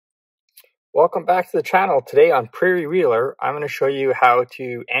Welcome back to the channel. Today on Prairie Wheeler, I'm going to show you how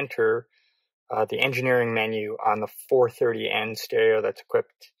to enter the engineering menu on the 430N stereo that's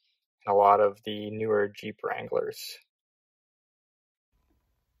equipped in a lot of the newer Jeep Wranglers.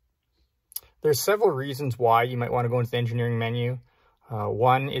 There's several reasons why you might want to go into the engineering menu.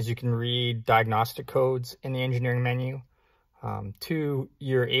 One is you can read diagnostic codes in the engineering menu. Two,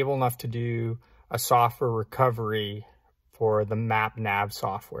 you're able enough to do a software recovery for the Map Nav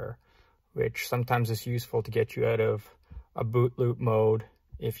software, which sometimes is useful to get you out of a boot loop mode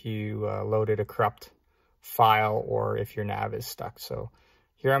if you loaded a corrupt file or if your nav is stuck. So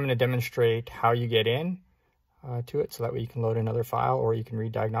here I'm going to demonstrate how you get in to it so that way you can load another file or you can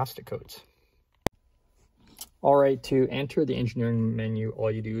read diagnostic codes. All right, to enter the engineering menu,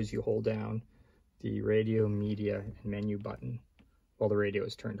 all you do is you hold down the radio, media, and menu button while the radio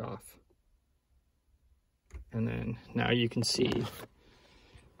is turned off. And then now you can see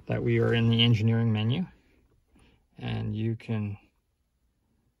that we are in the engineering menu, and you can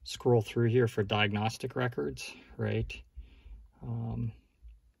scroll through here for diagnostic records, right?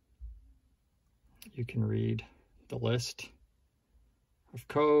 You can read the list of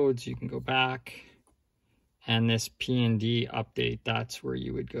codes, you can go back, and this P&D update, that's where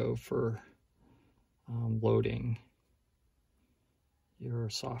you would go for loading your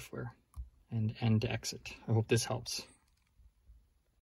software and end to exit. I hope this helps.